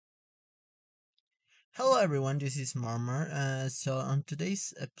Hello everyone, this is Marmar. So on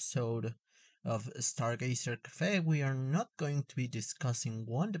today's episode of Stargazer Cafe, we are not going to be discussing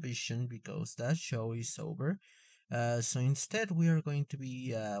WandaVision because that show is over. So instead, we are going to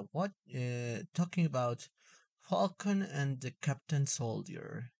be talking about Falcon and the Captain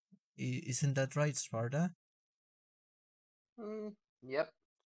Soldier. Isn't that right, Sparta? Yep.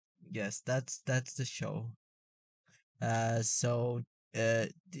 Yes, that's the show. So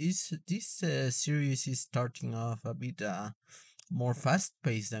this series is starting off a bit more fast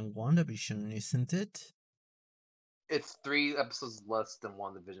paced than WandaVision, isn't it? It's 3 episodes less than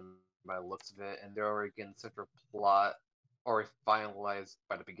WandaVision by the looks of it, and they're already getting central plot or finalized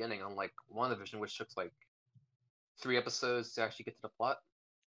by the beginning, unlike WandaVision, which took like 3 episodes to actually get to the plot.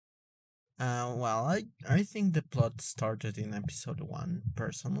 Well, I think the plot started in episode one,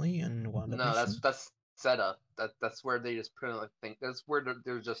 personally, in No, that's WandaVision. that's setup. That's where they just put in like think that's where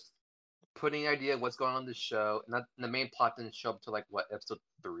they're just putting an idea of what's going on in the show, and that and the main plot didn't show up to like what episode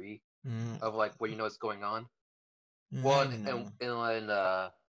 3 Mm, of like what you know is going on. Well, I don't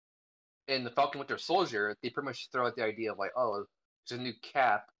know. in the Falcon Winter Soldier, they pretty much throw out the idea of like, oh, there's a new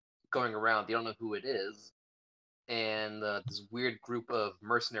Cap going around. They don't know who it is, and this weird group of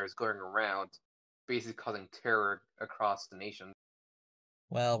mercenaries going around, basically causing terror across the nation.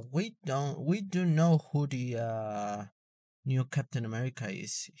 Well, we do know who the new Captain America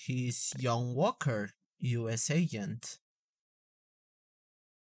is. He's Young Walker, U.S. agent.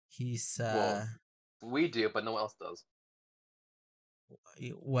 He's Well, we do, but no one else does.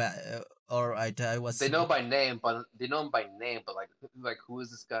 all right. I They was know by name, but they know him by name. But like who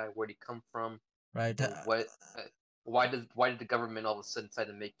is this guy? Where did he come from? right. And what? Why did the government all of a sudden decide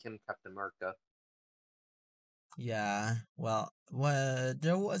to make him Captain America? Yeah, well,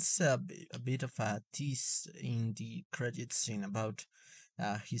 there was a bit of a tease in the credit scene about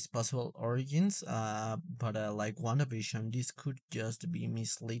his possible origins, but like WandaVision, this could just be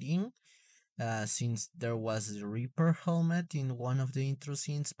misleading, since there was a Reaper helmet in one of the intro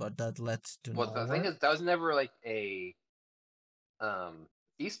scenes, but that led to Well, the thing nowhere. is, that was never like a um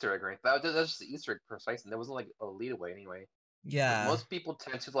Easter egg, right? That's just the Easter egg precise, and there wasn't like a lead away anyway. Because Yeah, most people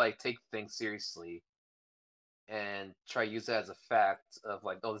tend to like take things seriously and try to use that as a fact of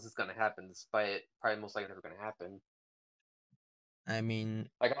like, oh, this is gonna happen, despite it probably most likely never gonna happen. I mean,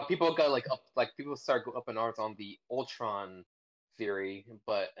 Like people got like up, like people start go up in arms on the Ultron theory,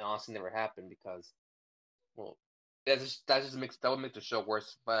 but it honestly never happened because, well, that would make the show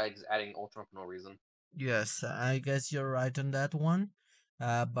worse by just adding Ultron for no reason. yes, I guess you're right on that one.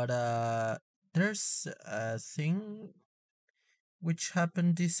 But there's a thing which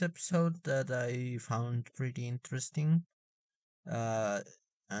happened this episode that I found pretty interesting. Uh,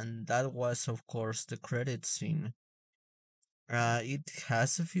 and that was, of course, the credit scene. It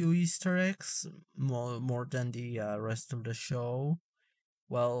has a few Easter eggs, more than the rest of the show.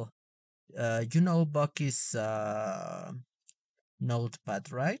 Well, Bucky's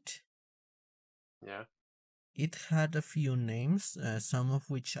notepad, right? Yeah. It had a few names, some of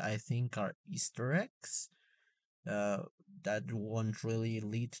which I think are Easter eggs. Uh, that won't really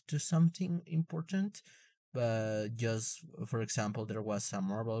lead to something important. But just for example, there was a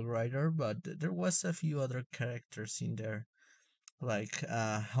Marvel writer, but there was a few other characters in there, like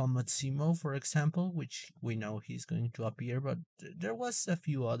Helmut Simo, for example, which we know he's going to appear. But there was a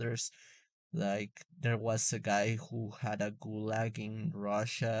few others, like there was a guy who had a gulag in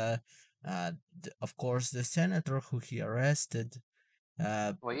Russia. Of course, the senator who he arrested.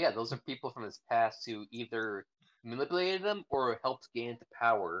 Uh, Well, yeah, those are people from his past who either manipulated him or helped gain into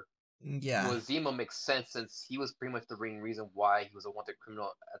power. yeah. Well, Zemo makes sense since he was pretty much the main reason why he was a wanted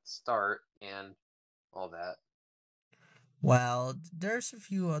criminal at the start and all that. Well, there's a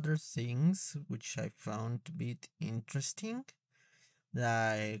few other things which I found a bit interesting.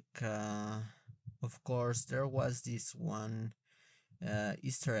 Like, of course, there was this one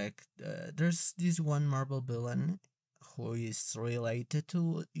Easter egg. There's this one Marvel villain who is related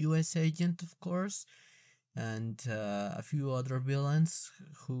to US Agent, of course, and a few other villains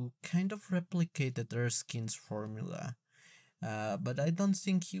who kind of replicated their skin's formula. But I don't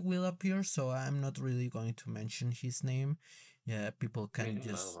think he will appear, so I'm not really going to mention his name. Yeah, people I can mean, who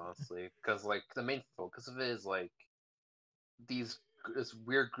knows, just. honestly? Because like the main focus of it is like these this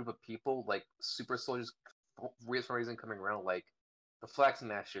weird group of people, like super soldiers, for some reason coming around. Like the Flag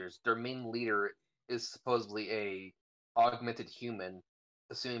Smashers, their main leader is supposedly a augmented human,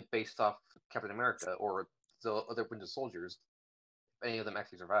 assuming based off Captain America or the other Winter Soldiers. If any of them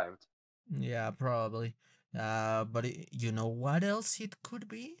actually survived. Yeah, probably. But you know what else it could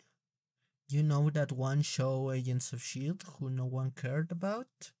be? You know that one show, Agents of S.H.I.E.L.D., who no one cared about?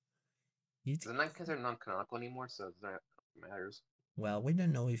 It Is it not considered non-canonical anymore? So it's not matters. well, we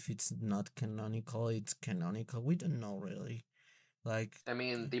don't know if it's not canonical. It's canonical. We don't know really. Like, I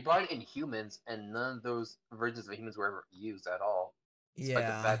mean, they brought in humans, and none of those versions of humans were ever used at all, despite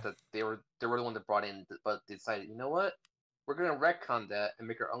the yeah. fact that they were the one that brought in, but they decided, you know what, we're gonna retcon that and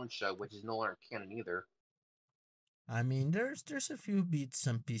make our own show, which is no longer canon either. I mean, there's a few bits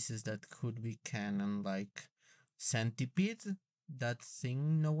and pieces that could be canon, like Centipede, that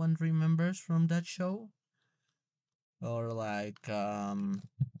thing no one remembers from that show, or like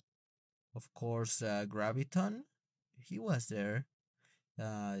of course Graviton, he was there,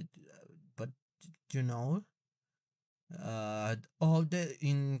 uh, but you know, oh, the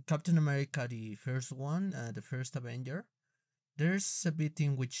in Captain America, the first one, the first Avenger. There's a bit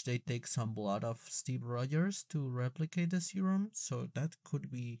in which they take some blood of Steve Rogers to replicate the serum, so that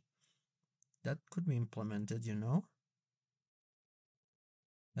could be implemented, you know.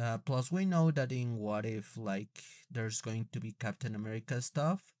 Plus, we know that in What If, like, there's going to be Captain America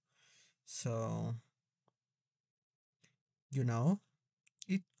stuff, so you know,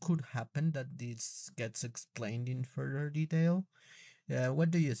 it could happen that this gets explained in further detail.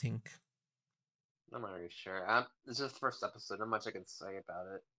 What do you think? I'm not really sure. This is the first episode. Not much I can say about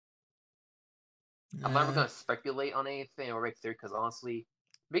it. I'm never Uh, gonna speculate on anything or make theory because honestly,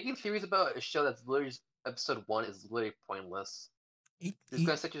 making theories about a show that's literally just episode one is literally pointless. it, You're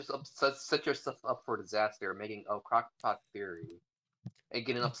just it gonna set yourself up for disaster, making a crockpot theory and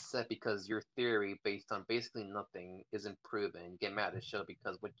getting upset because your theory based on basically nothing isn't proven. Get mad at the show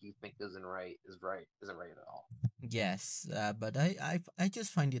because what you think isn't right at all. yes, but I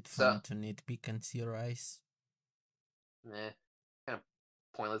just find it So, fun to nitpick and theorize. kind of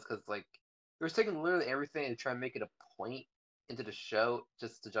pointless because like they're taking literally everything and trying to make it a point into the show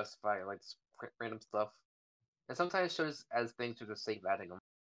just to justify like random stuff. And sometimes shows as things for the sake of adding them.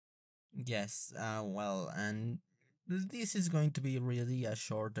 Yes, well, and this is going to be really a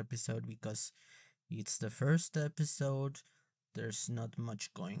short episode because it's the first episode. There's not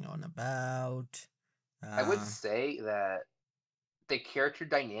much going on about. I would Uh, say that the character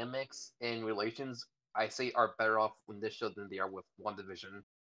dynamics and relations I say are better off in this show than they are with WandaVision,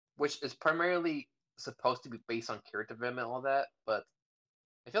 which is primarily supposed to be based on character development and all that, but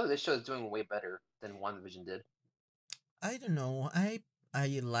I feel like this show is doing way better than WandaVision did. I don't know. I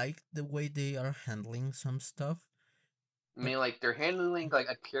like the way they are handling some stuff, I but mean, like they're handling like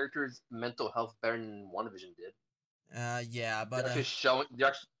a character's mental health better than WandaVision did. yeah, They're but actually showing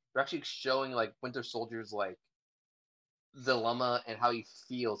they're actually showing like Winter Soldier's like dilemma and how he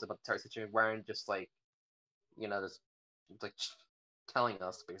feels about the entire situation, rather than just like just like telling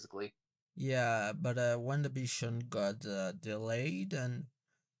us basically. yeah, but WandaVision got delayed and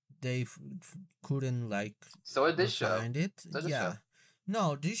they couldn't like So did this show. refine it. So did this show. Yeah,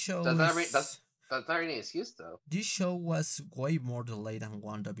 no, this show That's not re- is that's not really an excuse though. this show was way more delayed than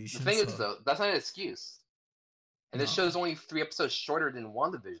The WandaVision, thing is so though, that's not an excuse. And this no, show is only 3 episodes shorter than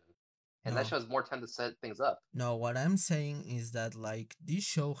WandaVision, and that no. show has more time to set things up. No, what I'm saying is that like this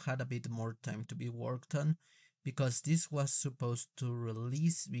show had a bit more time to be worked on because this was supposed to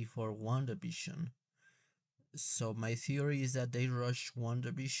release before WandaVision. So my theory is that they rushed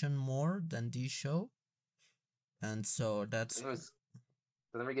WandaVision more than this show, and so that's Anyways,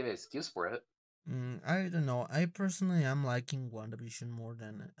 doesn't really give me an excuse for it. I don't know. I personally am liking WandaVision more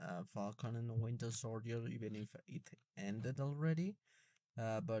than Falcon and the Winter Soldier, even if it ended already.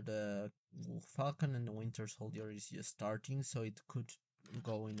 But Falcon and the Winter Soldier is just starting, so it could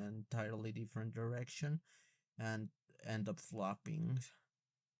go in an entirely different direction and end up flopping.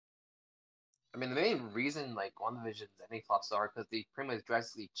 I mean, the main reason like WandaVision's ending flops are because they pretty much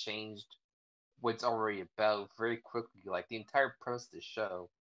drastically changed what it's already about very quickly. Like the entire premise of the show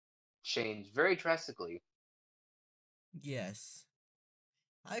changed very drastically. Yes,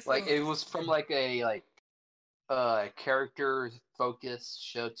 I Like feel it was from like a character focused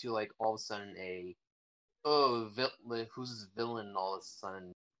show to like all of a sudden a who's this villain all of a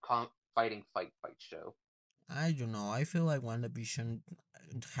sudden fight show. I don't know. I feel like WandaVision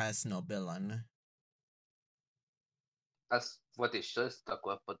has no villain. That's what they should have stuck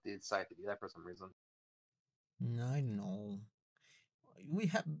with, but they decided to do that for some reason. I know. We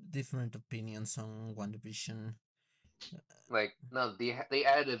have different opinions on WandaVision. Like no, they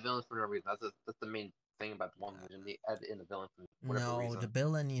added a villain for no reason. That's the main thing about One Vision. They added in a villain for whatever No, the reason,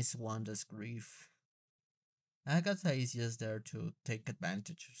 villain is Wanda's grief. Agatha is just there to take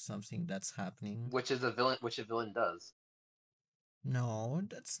advantage of something that's happening. which a villain does. No,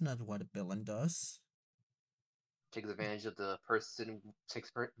 that's not what a villain does. Takes advantage of the person,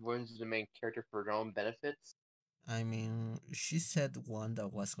 ruins the main character for their own benefits. I mean, she said Wanda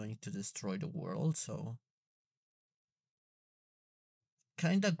was going to destroy the world, so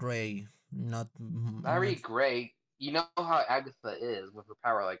kinda gray. Not, Not really not. great. You know how Agatha is with her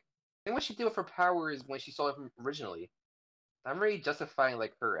power. Like, I think what she did with her power is when she saw it from originally. I'm really justifying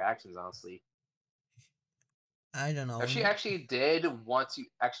like her actions, honestly. I don't If she know. actually did want to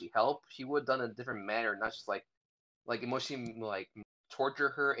actually help, she would have done it a different manner, not just like emotionally like torture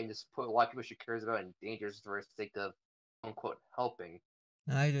her and just put a lot of people she cares about in danger for the sake of quote unquote helping.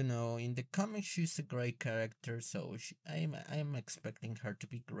 I don't know. In the comics, she's a gray character, so I'm expecting her to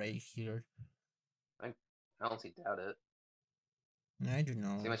be gray here. I honestly doubt it. I don't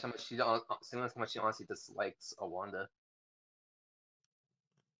know. Same as how much she honestly dislikes Wanda.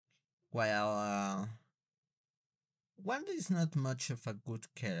 Well, Wanda is not much of a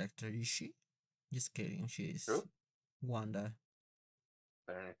good character, is she? Just kidding. She's True, Wanda.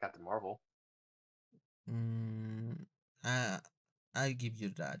 better than Captain Marvel. Mm, I I give you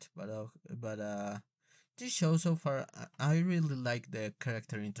that, but this show so far, I really like the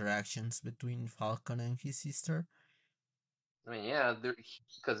character interactions between Falcon and his sister. I mean, yeah,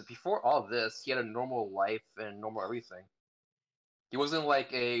 because before all this, he had a normal life and normal everything. He wasn't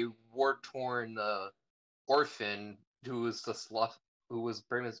like a war-torn orphan who was just lost, who was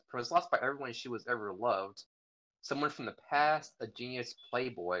pretty much lost by everyone she was ever loved. Someone from the past, a genius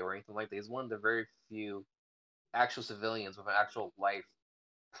playboy, or anything like that. He's one of the very few actual civilians with an actual life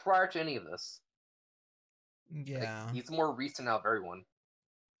prior to any of this. Like Yeah, he's more recent out of everyone.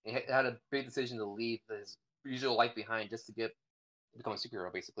 He had a big decision to leave his usual life behind just to get become a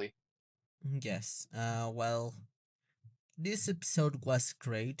superhero, basically. yes. Well, this episode was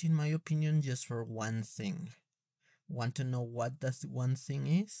great in my opinion, just for one thing. Want to know what that one thing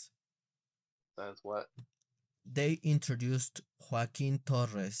is? That's what. They introduced Joaquin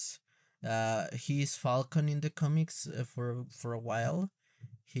Torres. He's Falcon in the comics for a while.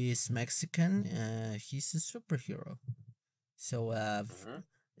 He's Mexican. He's a superhero. So Mm-hmm.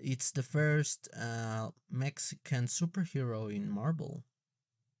 it's the first Mexican superhero in Marvel.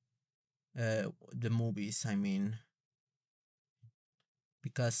 The movies, I mean,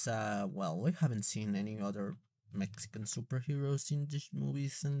 because well, we haven't seen any other Mexican superheroes in the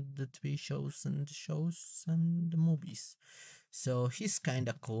movies and the TV shows and the shows and the movies. So he's kind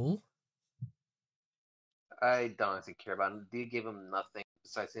of cool. I don't honestly care about him. They gave him nothing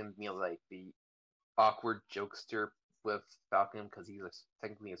besides him being like the awkward jokester with Falcon because he's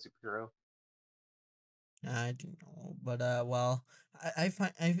technically a superhero. I don't know, but well, I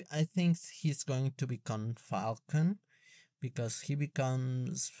think he's going to become Falcon because he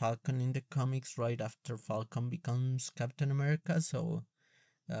becomes Falcon in the comics right after Falcon becomes Captain America. So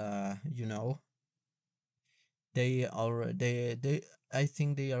you know, they already they I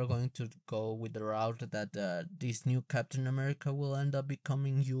think they are going to go with the route that this new Captain America will end up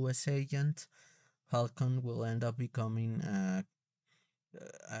becoming U.S. agent. Falcon will end up becoming uh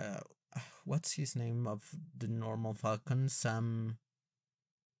what's his name of the normal Falcon? Sam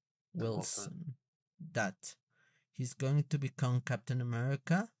Sam Wilson. Wilson. That he's going to become Captain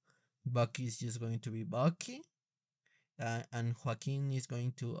America. Bucky is just going to be Bucky. And Joaquin is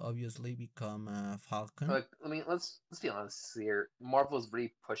going to obviously become Falcon. Like, I mean, let's be honest here. Marvel's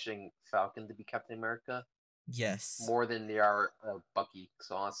really pushing Falcon to be Captain America Yes. more than they are Bucky.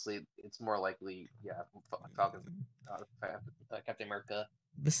 So honestly, it's more likely, yeah, Falcon's Captain America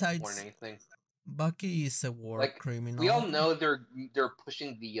more than Besides, anything. Bucky is a war Like we all criminal. know they're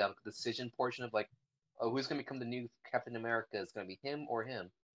pushing the decision portion of like, oh, who's gonna become the new Captain America? Is gonna be him or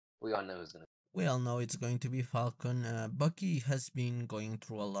him? We all know who's gonna. We all know it's going to be Falcon. Bucky has been going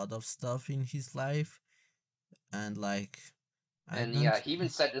through a lot of stuff in his life, and like, I And don't. yeah, he even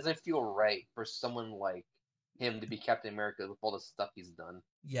said it doesn't feel right for someone like him to be Captain America with all the stuff he's done.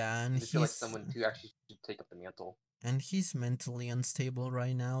 Yeah, Doesn't feel like someone who actually should take up the mantle. and he's mentally unstable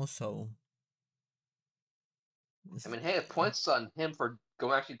right now, so I mean, hey, it points on him for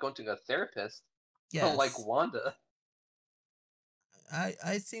actually going to a therapist, unlike yes. Wanda.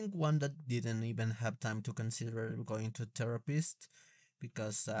 I think one that didn't even have time to consider going to therapist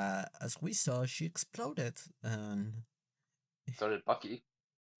because as we saw she exploded. And So did Bucky.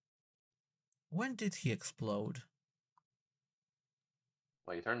 when did he explode?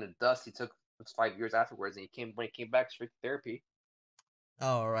 When he turned to dust, he took 5 years afterwards, and when he came back straight to therapy.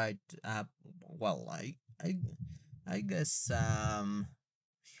 All right. Well, I guess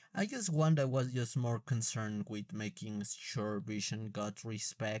I guess Wanda was just more concerned with making sure Vision got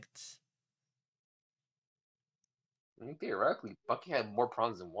respect. I mean, theoretically, Bucky had more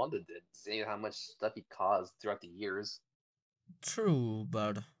problems than Wanda did, seeing how much stuff he caused throughout the years. True,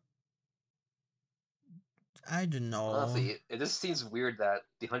 but I don't know. Honestly, it just seems weird that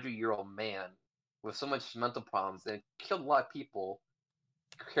the 100-year-old man with so much mental problems and killed a lot of people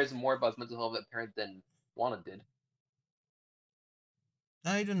cares more about his mental health apparent than Wanda did.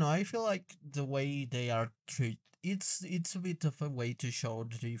 I don't know. I feel like the way they are treated, it's a bit of a way to show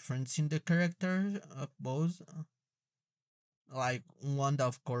the difference in the character of both. Like Wanda,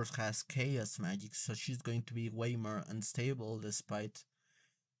 of course, has chaos magic, so she's going to be way more unstable, despite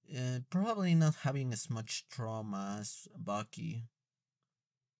probably not having as much trauma as Bucky.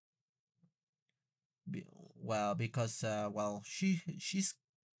 Well, because well, she's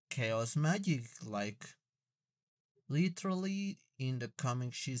chaos magic. Like literally in the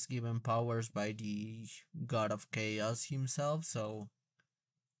comics, she's given powers by the god of chaos himself. So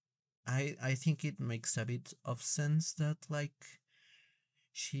I think it makes a bit of sense that like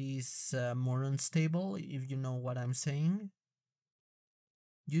she's more unstable. If you know what I'm saying,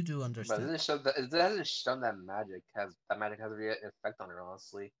 you do But understand. it hasn't shown that magic has a real effect on her,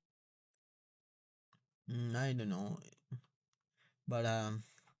 honestly. I don't know, but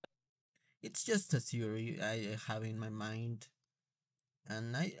it's just a theory I have in my mind,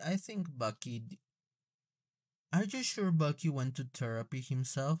 and I think Bucky. Are you sure Bucky went to therapy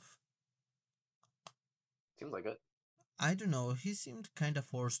himself? Seems like it. I don't know. He seemed kind of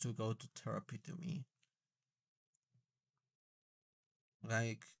forced to go to therapy to me.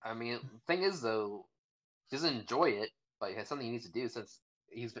 Like, I mean, the thing is though, he doesn't enjoy it, but it's something he needs to do since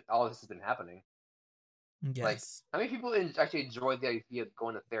all this has been happening. Like, yes. how many people actually enjoy the idea of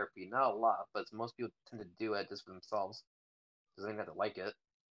going to therapy? Not a lot, but most people tend to do it just for themselves. Doesn't even have to like it.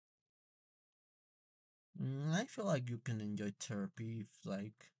 I feel like you can enjoy therapy if,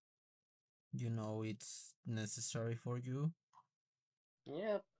 like, you know, it's necessary for you.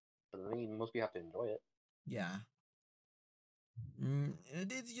 Yeah, but I mean, most people have to enjoy it. Yeah.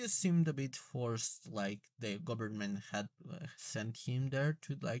 It just seemed a bit forced, like the government had sent him there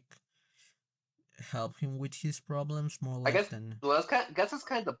to, like, help him with his problems more I like guess. than. Well, guess that's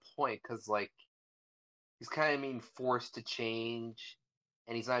kind of the point, because like he's kind of being forced to change,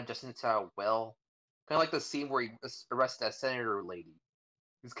 and he's not adjusting to how well. Kind of like the scene where he arrests that senator lady.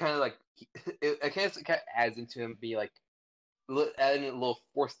 He's kind of like I guess it kind of adds into him being like adding a little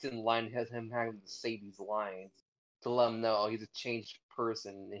forced in line, has him having to say these lines to let him know, oh, he's a changed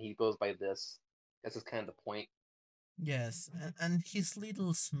person and he goes by this. That's just kind of the point. Yes, and his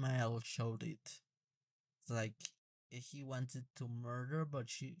little smile showed it. It's like he wanted to murder, but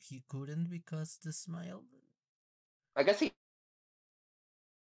he couldn't because the smile. I guess he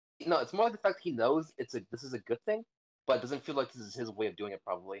no, it's more like the fact he knows this is a good thing, but it doesn't feel like this is his way of doing it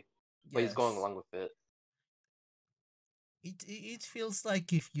probably. But he's going Yes, along with it. it feels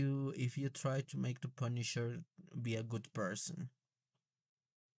like if you try to make the Punisher be a good person,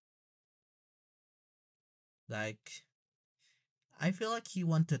 like I feel like he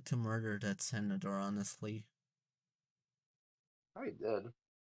wanted to murder that senator. Honestly, Oh, he did.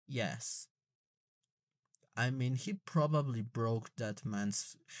 yes. I mean, he probably broke that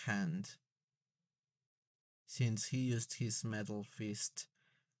man's hand since he used his metal fist.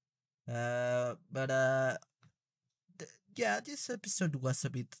 But yeah, this episode was a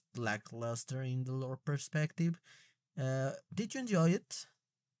bit lackluster in the lore perspective. Did you enjoy it?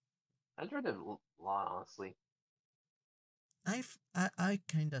 I enjoyed it a lot, honestly. I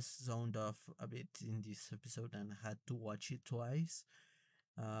kind of zoned off a bit in this episode and had to watch it twice.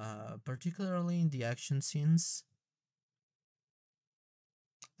 Particularly in the action scenes.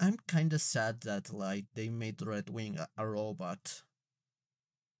 I'm kind of sad that like they made Red Wing a robot.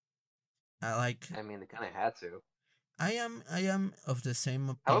 I like I mean, they kind of had to. I am of the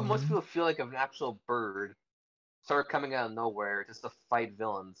same How would most opinion. people feel like if an actual bird started coming out of nowhere just to fight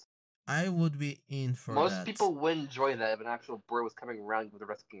villains? I would be in for Most that. people would enjoy that if an actual bird was coming around with the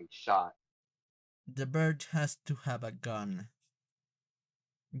rest getting shot. The bird has to have a gun.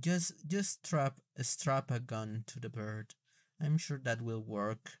 Just strap a gun to the bird. I'm sure that will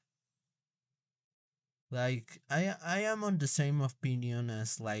work. Like I am on the same opinion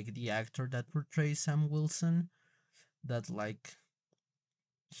as like the actor that portrays Sam Wilson, that like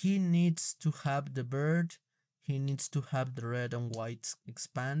he needs to have the bird, he needs to have the red and white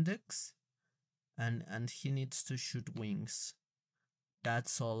expandex, and he needs to shoot wings.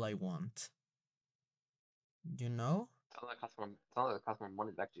 That's all I want. You know? Sounds like it costs more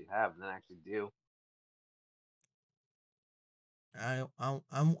money to actually have than I actually do. I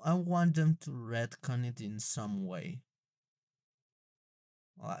want them to retcon it in some way.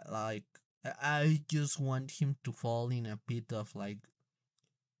 Like I just want him to fall in a pit of like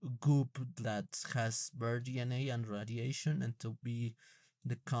goop that has bird DNA and radiation, and to be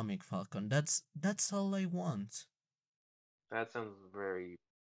the comic Falcon. That's all I want. That sounds very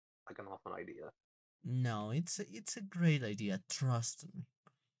like an awesome idea. No, it's a great idea. Trust me.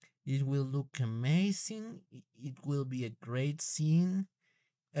 It will look amazing. It will be a great scene.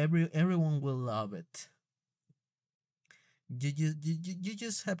 Everyone will love it. You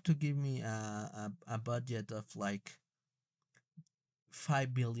just have to give me a budget of like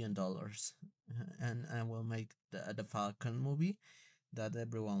 $5 billion, and I will make the Falcon movie that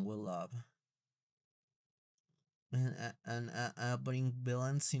everyone will love. And I'll bring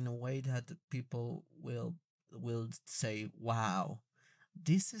villains in a way that people will say, "Wow,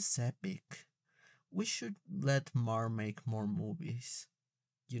 this is epic. We should let Mar make more movies."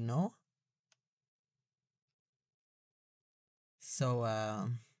 You know. So, are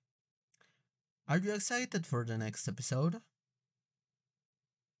you excited for the next episode?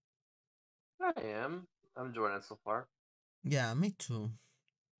 I am. I'm enjoying it so far. Yeah, me too.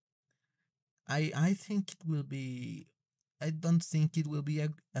 I think it will be. I don't think it will be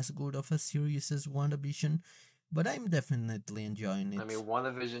as good of a series as WandaVision, but I'm definitely enjoying I it. mean,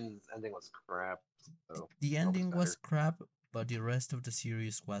 WandaVision's ending was crap, so The that was ending was better. crap, but the rest of the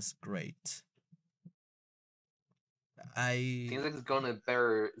series was great. I Seems like it's going to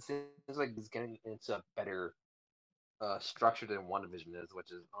better. It seems like it's getting into a better structure than WandaVision is,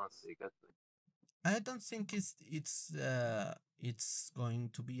 which is honestly a good thing. I don't think it's going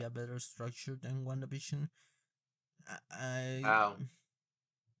to be a better structure than WandaVision. I Wow.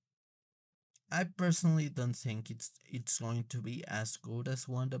 I personally don't think it's going to be as good as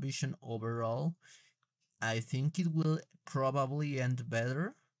WandaVision overall. I think it will probably end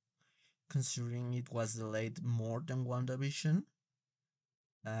better, considering it was delayed more than WandaVision.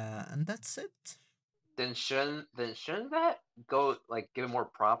 And that's it. Then shouldn't that go like give it more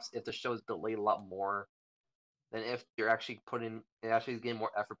props if the show is delayed a lot more than if you're actually putting it actually is getting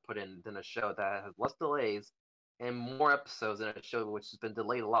more effort put in than a show that has less delays and more episodes than a show which has been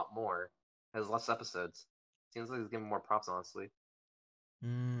delayed a lot more has less episodes. Seems like it's getting more props honestly.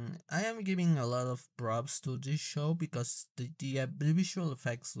 I am giving a lot of props to this show because the visual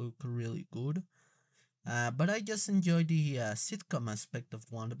effects look really good. But I just enjoy the sitcom aspect of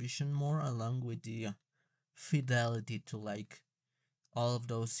WandaVision more, along with the fidelity to like all of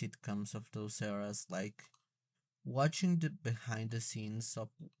those sitcoms of those eras. Like watching the behind the scenes of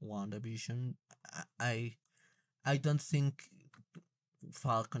WandaVision, I I, I don't think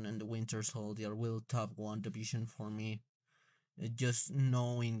Falcon and the Winter Soldier will top WandaVision for me. Just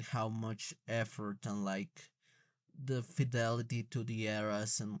knowing how much effort and like the fidelity to the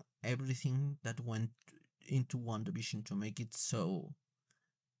eras and everything that went into WandaVision to make it so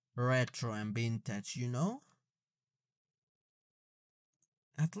retro and vintage, you know?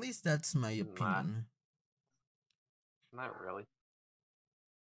 At least that's my Not opinion. not really.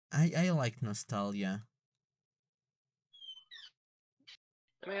 I like nostalgia.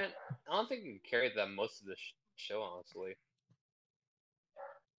 I mean, I don't think you carried that most of the show honestly.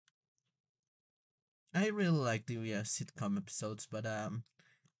 I really like the sitcom episodes, but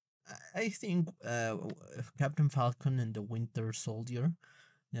I think Captain Falcon and the Winter Soldier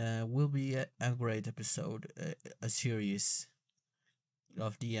will be a great episode, a series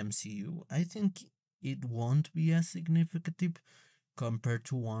of the MCU. I think it won't be as significant compared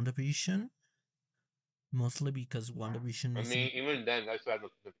to WandaVision, mostly because WandaVision I mean, isn't. even then, that's had no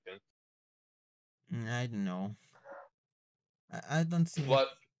significance. I don't know. I don't think. But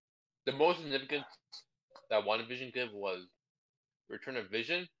the most significance that WandaVision gave was Return of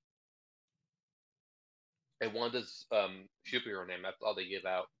Vision and Wanda's superhero name. That's all they gave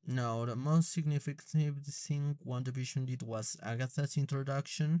out. No, the most significant thing WandaVision did was Agatha's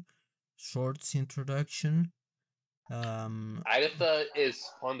introduction, Short's introduction. Um, Agatha is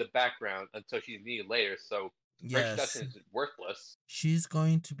on the background until she's needed later, so her yes, introduction is worthless. she's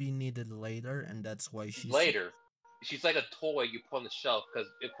going to be needed later, and that's why she's. Later, she's like a toy you put on the shelf because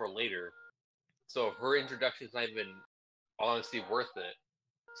it's for later. So her introduction is not even honestly worth it.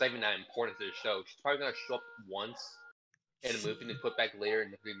 It's not even that important to the show. She's probably gonna show up once in a She, movie and put back later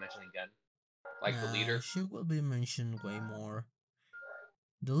and never be mentioned again, like the nah, leader. she will be mentioned way more.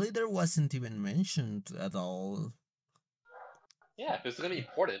 The leader wasn't even mentioned at all. Yeah, if it's gonna be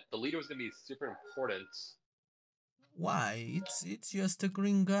important, the leader was gonna be super important. Why? It's just a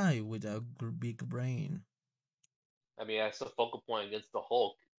green guy with a big brain. I mean, that's the focal point against the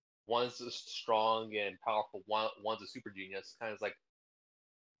Hulk. One's strong and powerful. One's a super genius. Kind of like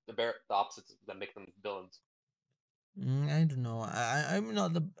the opposites that make them villains. I don't know. I'm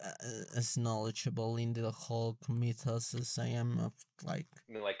not as knowledgeable in the Hulk mythos as I am of like.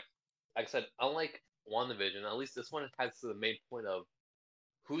 I mean, like I said, unlike WandaVision, at least this one has the main point of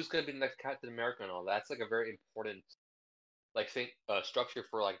who's gonna be the next Captain America and all. That's like a very important thing structure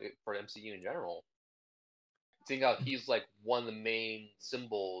for for the MCU in general. Seeing how he's like one of the main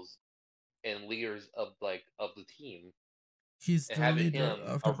symbols and leaders of the team, He's and the having leader him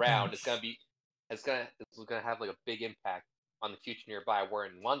of the around, bunch. it's gonna have like a big impact on the future nearby. Where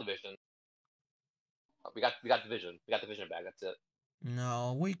in WandaVision, we got the Vision back. That's it.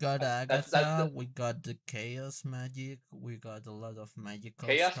 No, we got That's Agatha, the we got the chaos magic, we got a lot of magical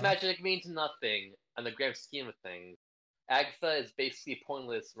chaos stuff. magic means nothing on the grand scheme of things. Agatha is basically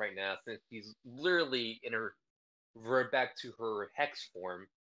pointless right now since she's literally in her revert back to her hex form.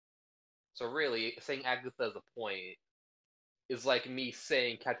 So really, saying Agatha is a point is like me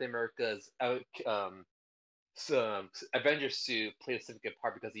saying Captain America's Avenger suit played a significant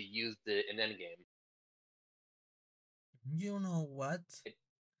part because he used it in Endgame. You know what? It,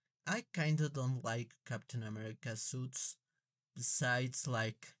 I kinda don't like Captain America suits. Besides,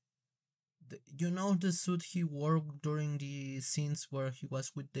 like, you know the suit he wore during the scenes where he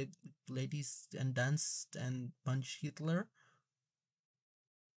was with the ladies and danced and punched Hitler?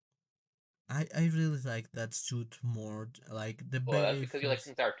 I really like that suit more. Like the well, that's very because you like first.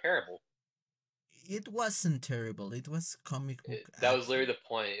 things that are terrible. It wasn't terrible. It was comic book That was accurate. literally the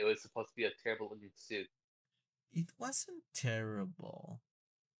point. It was supposed to be a terrible looking suit. It wasn't terrible.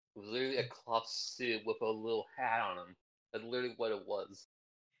 It was literally a cloth suit with a little hat on him. That's literally what it was.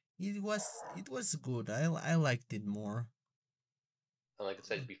 It was good. I liked it more. And like I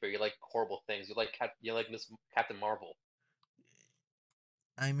said before, you like horrible things. You like Miss Captain Marvel,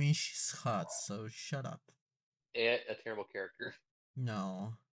 I mean, she's hot, so shut up. and a terrible character.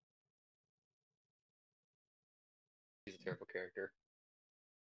 No, She's a terrible character.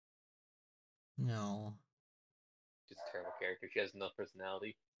 no. She's a terrible character. She has no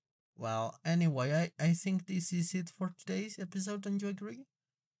personality. Well, anyway, I think this is it for today's episode. Don't you agree?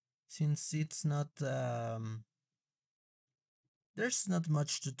 Since it's not there's not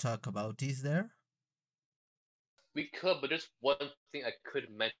much to talk about, is there? We could, but there's one thing I could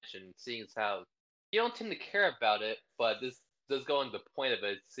mention, seeing as how you don't tend to care about it, but this does go on the point of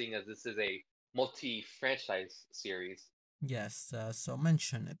it, seeing as this is a multi-franchise series. Yes. So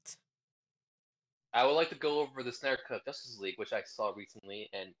mention it. I would like to go over the Snyder Cut of Justice League, which I saw recently,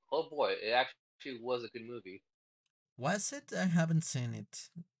 and oh boy, it actually was a good movie. Was it? I haven't seen it.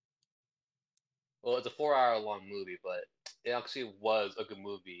 Well, it's a 4 hour long movie, but it actually was a good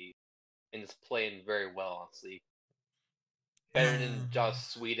movie, and it's playing very well, honestly. Better than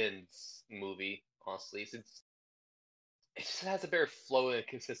Joss Whedon's movie, honestly, since it just has a better flow and a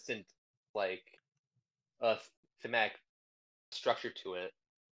consistent, like, uh, thematic structure to it.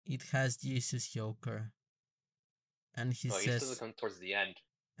 It has Jesus Joker, and he Oh, he just doesn't says, come towards the end.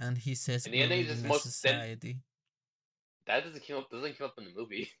 In the we ending, live is just in a most then society. that doesn't come up in the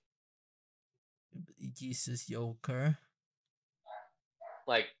movie. Jesus Joker.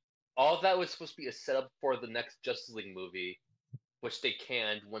 Like all of that was supposed to be a setup for the next Justice League movie, which they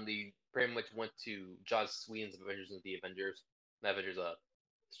canned when they pretty much went to Joss Whedon's Avengers of the Avengers, not Avengers,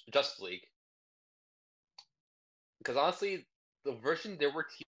 Justice League. Because honestly, the version they were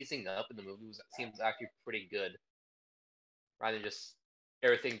teasing up in the movie seems actually pretty good, rather than just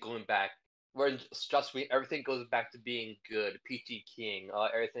everything going back. Where in Joss Whedon, everything goes back to being good. PG King,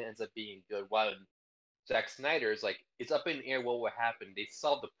 everything ends up being good. While Zack Snyder's like, it's up in the air what will happen. They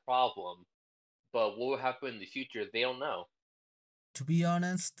solved the problem, but what will happen in the future, they don't know. To be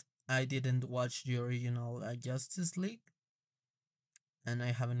honest, I didn't watch the original Justice League, and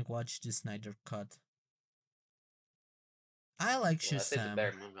I haven't watched the Snyder Cut. I like Well, I say it's a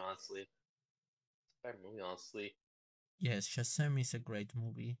better Shazam. movie, honestly. It's a better movie, honestly. Yes, Shazam is a great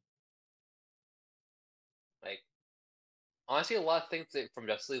movie. Like, honestly, a lot of things from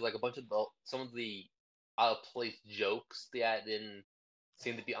Justice League, like a bunch of some of the out of place jokes they added in,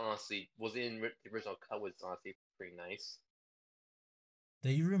 seem to be honestly was in the original cut was honestly pretty nice.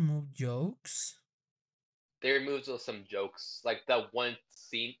 They removed jokes. They removed some jokes, like that one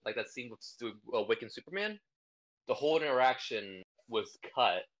scene, like that scene with Wiccan Superman. The whole interaction was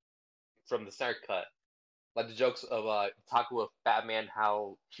cut from the Snyder cut. Like the jokes of talking with Batman,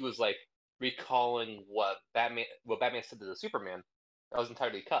 how he was like recalling what Batman said to the Superman. That was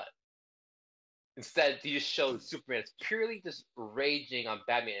entirely cut. Instead, they just showed Superman purely just raging on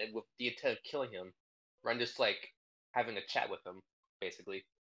Batman with the intent of killing him, rather than just like having a chat with him, basically.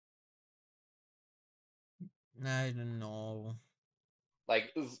 I don't know.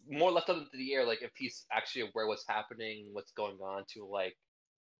 Like it was more left up into the air, like if he's actually aware what's happening, what's going on, to like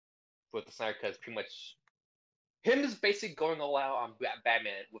with the Snyder Cut is pretty much him is basically going all out on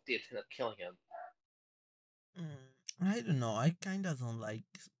Batman with the intent of killing him. Mm, I don't know. I kind of don't like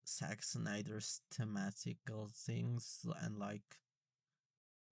Zack Snyder's thematical things and like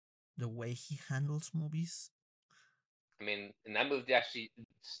the way he handles movies. I mean, in that movie, actually,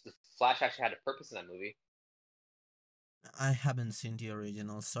 the Flash actually had a purpose in that movie. I haven't seen the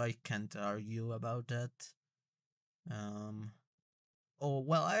original, so I can't argue about that. Um, oh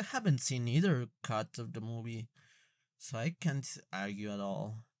well, I haven't seen either cut of the movie, so I can't argue at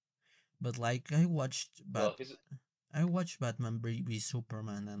all. But like, Well, he's I watched Batman v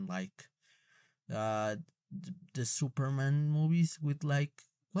Superman, and like, the Superman movies with like,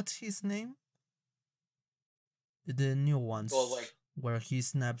 what's his name? The new well, like ones where he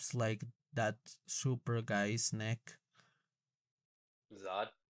snaps like that super guy's neck.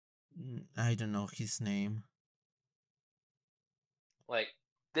 Zod. I don't know his name. Like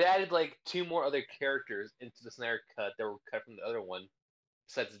they added like two more other characters into the Snyder cut that were cut from the other one,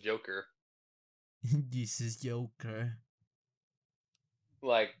 besides the Joker. This is Joker.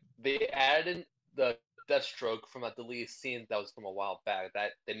 Like they added in the Deathstroke from a deleted scene that was from a while back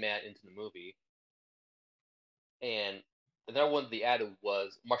that they made into the movie, and another one they added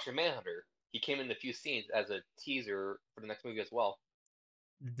was Martian Manhunter. He came in a few scenes as a teaser for the next movie as well.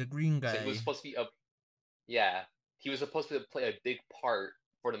 The green So he was guy. supposed to be a yeah, he was supposed to play a big part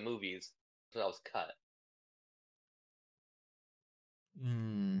for the movies, so that was cut.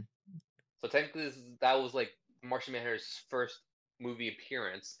 Hmm. So technically, that was like Martian Manhunter's first movie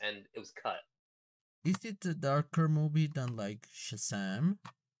appearance, and it was cut. Is it a darker movie than like Shazam?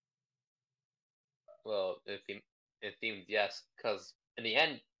 Well, it themed yes, because in the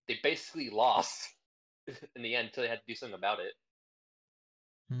end they basically lost. In the end, until they had to do something about it.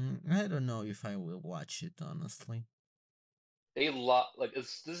 I don't know if I will watch it, honestly. They lost. Like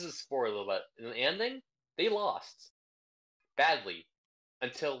this is a spoiler, but in the ending, they lost badly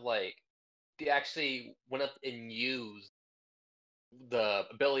until like they actually went up and used the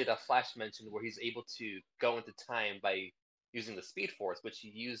ability that Flash mentioned, where he's able to go into time by using the Speed Force, which he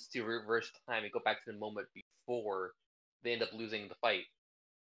used to reverse time and go back to the moment before they end up losing the fight.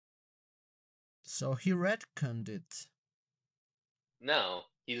 So he retconned it. No,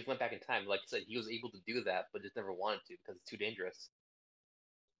 he just went back in time. Like I said, he was able to do that, but just never wanted to because it's too dangerous.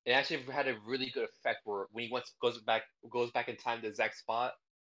 It actually had a really good effect where when he once goes back in time to the exact spot,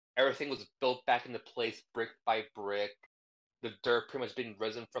 everything was built back into place brick by brick. The dirt pretty much being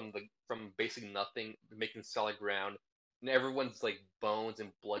risen from basically nothing, making solid ground, and everyone's like bones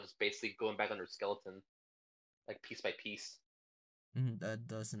and blood just basically going back under skeleton, like piece by piece. That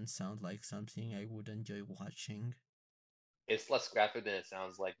doesn't sound like something I would enjoy watching. It's less graphic than it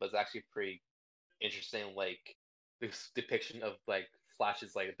sounds like, but it's actually pretty interesting. Like this depiction of like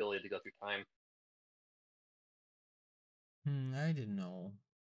Flash's like ability to go through time, I don't know.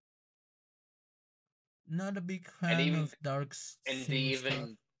 Not a big and fan even of dark and they theme stuff.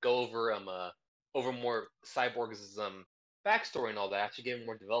 even go over more Cyborg's backstory and all that. Actually, giving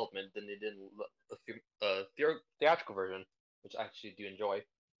more development than they did in the theatrical version, which I actually do enjoy.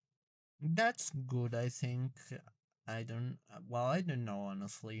 That's good, I think. Well, I don't know,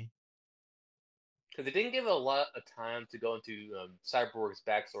 honestly. Because they didn't give a lot of time to go into Cyborg's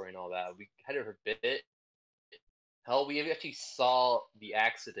backstory and all that. We had it for a bit. Hell, we actually saw the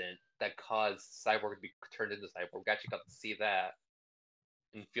accident that caused Cyborg to be turned into Cyborg. We actually got to see that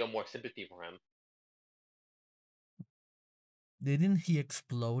and feel more sympathy for him. Didn't he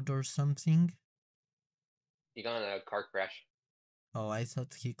explode or something? He got in a car crash. Oh, I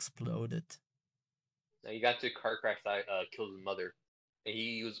thought he exploded. He got into a car crash that killed his mother. And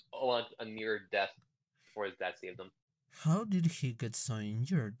he was on a near death before his dad saved him. How did he get so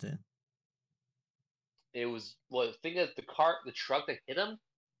injured then? It was the thing is the truck that hit him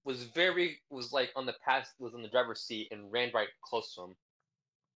was like on the was on the driver's seat and ran right close to him.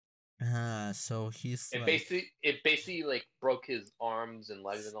 Ah, so he's And like, it basically like broke his arms and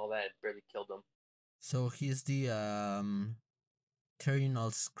legs and all that. It barely killed him. so he's the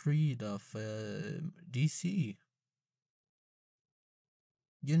Terminal Screed of DC.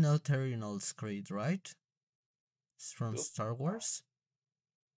 You know Terminal Screed, right? It's from Who? Star Wars.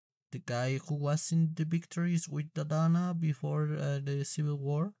 The guy who was in the victories with Dodana before the Civil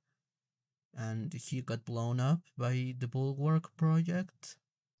War, and he got blown up by the Bulwark Project.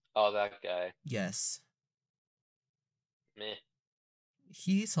 Oh, that guy. Yes, Meh.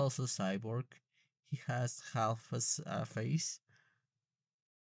 he is also cyborg. He has half a face.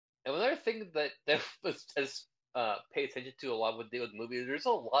 And another thing that was just pay attention to a lot with the movie. There's a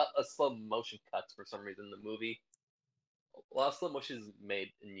lot of slow motion cuts for some reason in the movie. A lot of slow motion is made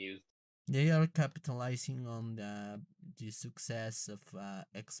and used. They are capitalizing on the success of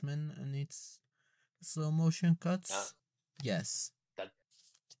X-Men and its slow motion Not cuts? Yes, that.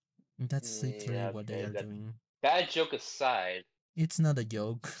 that's literally Yeah, what they okay. are That doing. bad joke aside, It's not a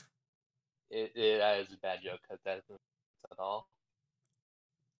joke. that is a bad joke because that isn't at all.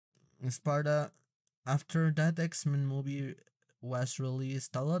 Sparta, after that X-Men movie was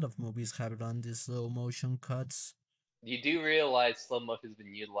released, a lot of movies have done these slow motion cuts. You do realize slow motion has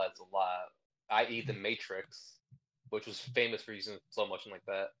been utilized a lot, i.e., The Matrix, which was famous for using slow motion like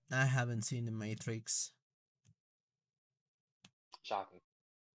that. I haven't seen The Matrix. Shocking.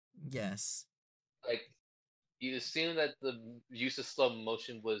 Yes. Like, you assume that the use of slow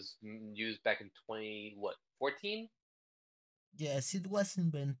motion was used back in 14? Yes, it was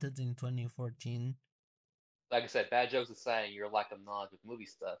invented in 2014. Like I said, bad jokes aside, your lack of knowledge of movie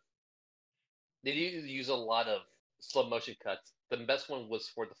stuff. They do use a lot of slow motion cuts. The best one was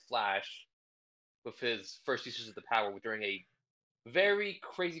for the Flash, with his first usage of the power during a very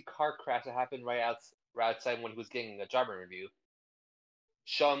crazy car crash that happened right outside when he was getting a job interview.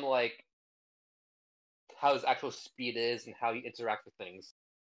 Show him like how his actual speed is and how he interacts with things.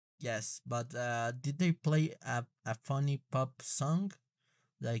 Yes, but did they play a funny pop song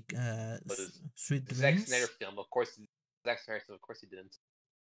like But his Sweet Zack Snyder Dreams? film, of course, Zack Snyder film, of course he didn't.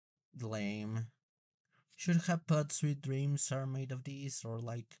 Lame. Should have put Sweet Dreams Are Made of These or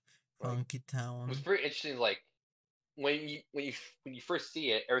like Like, Funky it was Town. very interesting. Like when you first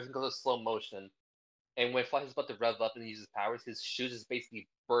see it, everything goes in slow motion, and when Flash is about to rev up and use his powers, his shoes just basically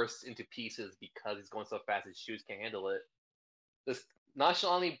burst into pieces because he's going so fast. His shoes can't handle it. This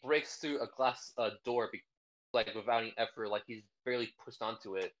nonchalantly breaks through a glass door, like without any effort, like he's barely pushed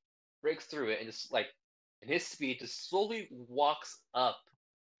onto it. Breaks through it and just like, in his speed, just slowly walks up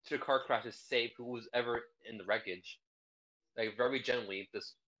to the car crash to save who was ever in the wreckage. Like very gently,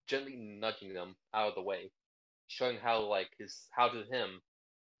 just gently nudging them out of the way, showing how like his how to him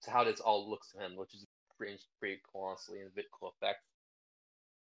to how this all looks to him, which is pretty cool, honestly, and a bit cool effect.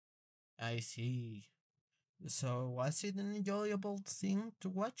 I see. So was it an enjoyable thing to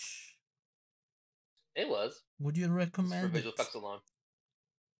watch? It was Would you just for recommend visual it? effects alone.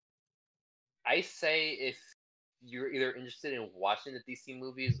 I say if you're either interested in watching the DC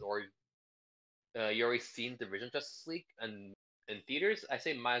movies or you already seen the original Justice League and in theaters, I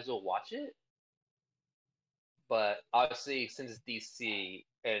say might as well watch it. But obviously, since it's DC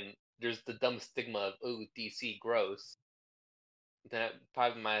and there's the dumb stigma of oh DC gross, then I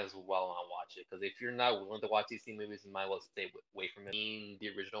probably might as well not watch it. Because if you're not willing to watch DC movies, you might as well stay away from it. The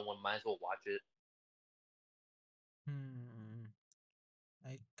original one, might as well watch it. Hmm.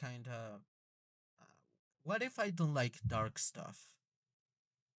 I kinda. Uh, what if I don't like dark stuff?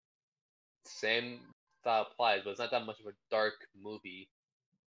 Same thought applies, but it's not that much of a dark movie.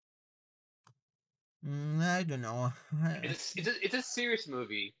 I don't know. It's a serious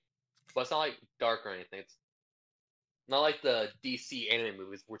movie, but it's not like dark or anything. It's not like the DC anime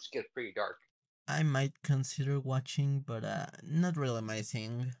movies, which get pretty dark. I might consider watching, but not really my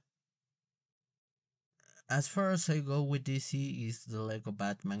thing. As far as I go with DC is the Lego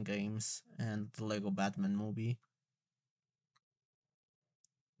Batman games and the Lego Batman movie.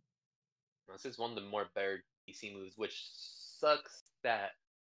 This is one of the more better DC movies, which sucks that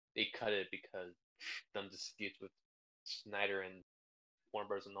they cut it because them disputes with Snyder and Warner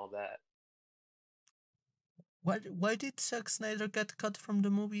Bros. And all that. Why did Zack Snyder get cut from the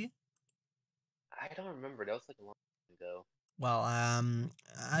movie? I don't remember. That was like a long time ago. Well,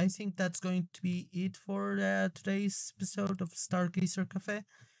 I think that's going to be it for today's episode of Stargazer Cafe.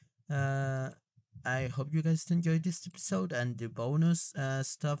 Uh, I hope you guys enjoyed this episode and the bonus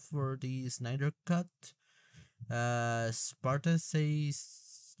stuff for the Snyder cut. Sparta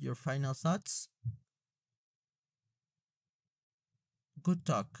says your final thoughts. Good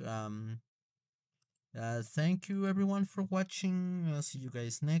talk. Thank you everyone for watching. I'll see you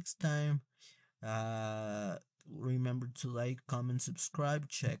guys next time. Uh, Remember to like, comment, subscribe.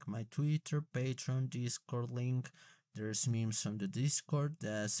 Check my Twitter, Patreon, Discord link. There's memes on the Discord.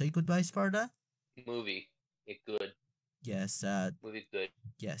 Say goodbye, Sparta. Movie, it good. Yes. Movie good.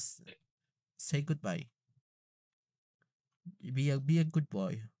 Yes. Say goodbye. Be a good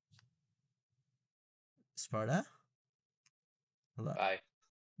boy. Sparta. Hello. Bye.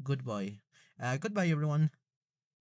 Good boy. Goodbye, everyone.